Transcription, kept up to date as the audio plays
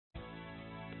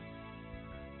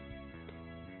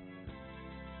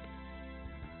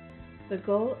The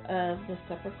goal of the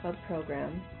Supper Club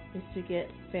program is to get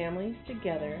families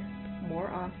together more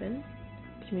often,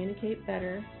 communicate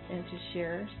better, and to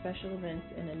share special events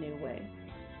in a new way.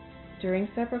 During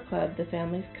Supper Club, the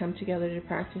families come together to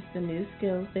practice the new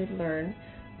skills they've learned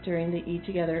during the Eat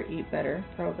Together, Eat Better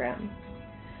program,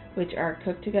 which are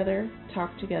cook together,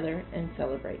 talk together, and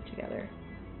celebrate together.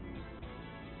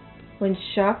 When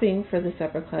shopping for the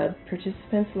Supper Club,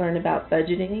 participants learn about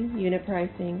budgeting, unit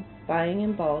pricing, buying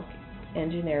in bulk, and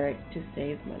generic to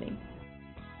save money.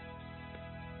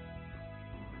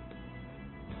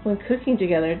 When cooking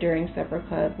together during Supper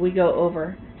Club, we go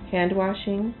over hand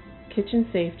washing, kitchen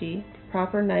safety,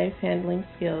 proper knife handling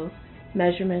skills,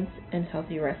 measurements, and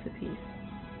healthy recipes.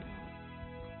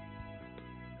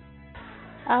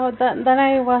 Oh, that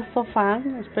was so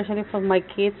fun, especially for my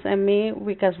kids and me,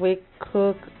 because we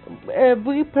cook.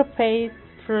 We prepared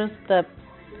first the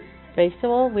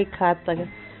vegetable. We cut the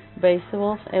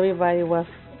vegetables. Everybody was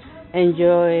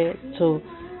enjoy to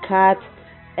cut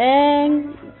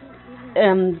and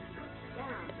and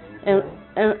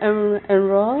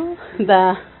roll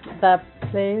the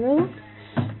Play-Doh.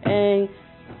 And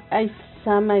I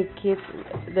saw my kids.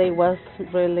 They was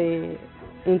really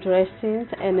interesting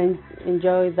and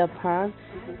enjoy the part,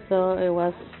 so it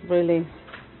was really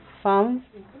fun,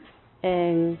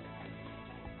 and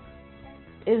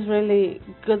it's really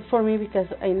good for me because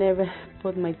I never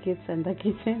put my kids in the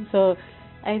kitchen, so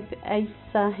I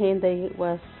saw him. They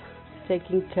was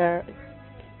taking care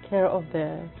of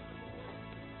the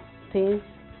things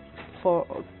for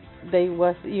they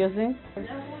was using.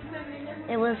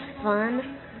 It was fun,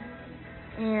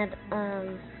 and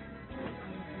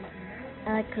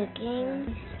I like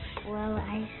cooking. Well,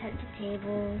 I set the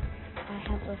table. I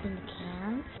help open the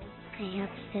cans. I help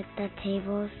set the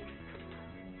tables.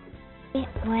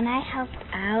 When I helped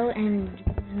out and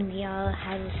we all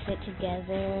had to sit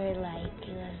together, like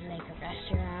it was like a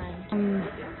restaurant.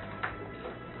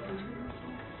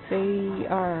 They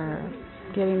are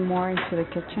getting more into the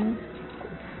kitchen,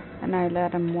 and I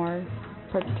let them more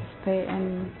participate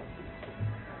in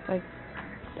like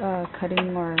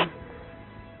cutting or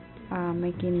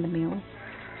making the meals.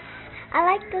 I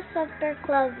like the supper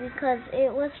club because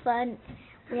it was fun.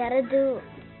 We had to do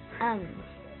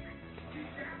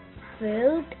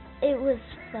food. It was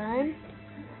fun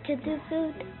to do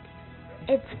food.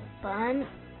 It's fun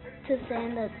to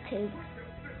sit at the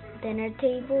dinner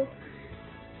table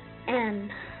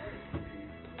and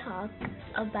talk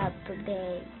about the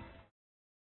day.